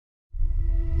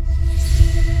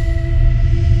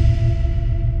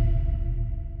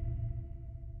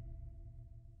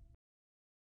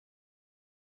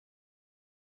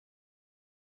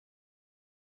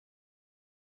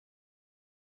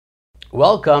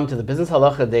Welcome to the Business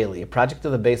Halacha Daily, a project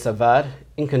of the Beis Avad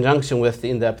in conjunction with the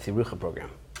In-Depth Yerucha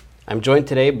program. I'm joined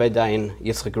today by Dayan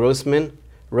Yitzchak Grossman,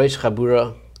 Rosh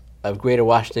Chabura of Greater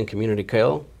Washington Community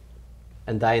Kollel,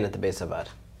 and Dayan at the Beis Avad.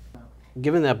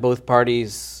 Given that both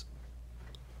parties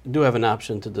do have an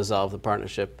option to dissolve the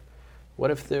partnership,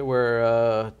 what if there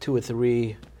were 2 or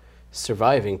 3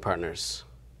 surviving partners,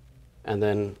 and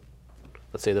then,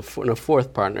 let's say, the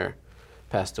fourth partner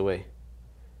passed away?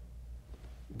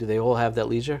 Do they all have that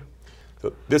leisure?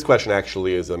 So this question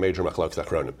actually is a major machlokes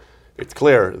achronim. It's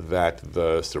clear that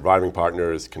the surviving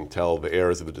partners can tell the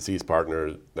heirs of the deceased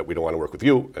partner that we don't want to work with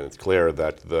you, and it's clear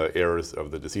that the heirs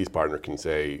of the deceased partner can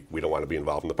say we don't want to be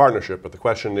involved in the partnership. But the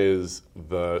question is,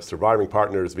 the surviving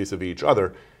partners vis-a-vis each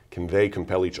other, can they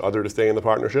compel each other to stay in the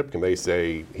partnership? Can they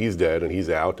say he's dead and he's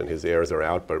out and his heirs are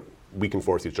out, but we can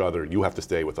force each other, you have to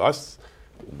stay with us?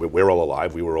 We're all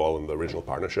alive, we were all in the original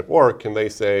partnership. Or can they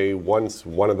say, once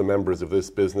one of the members of this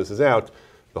business is out,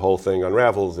 the whole thing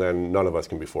unravels and none of us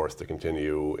can be forced to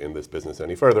continue in this business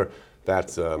any further?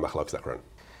 That's machlokes achronim.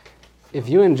 If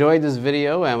you enjoyed this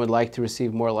video and would like to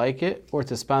receive more like it, or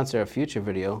to sponsor a future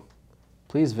video,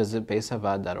 please visit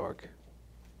beisavad.org.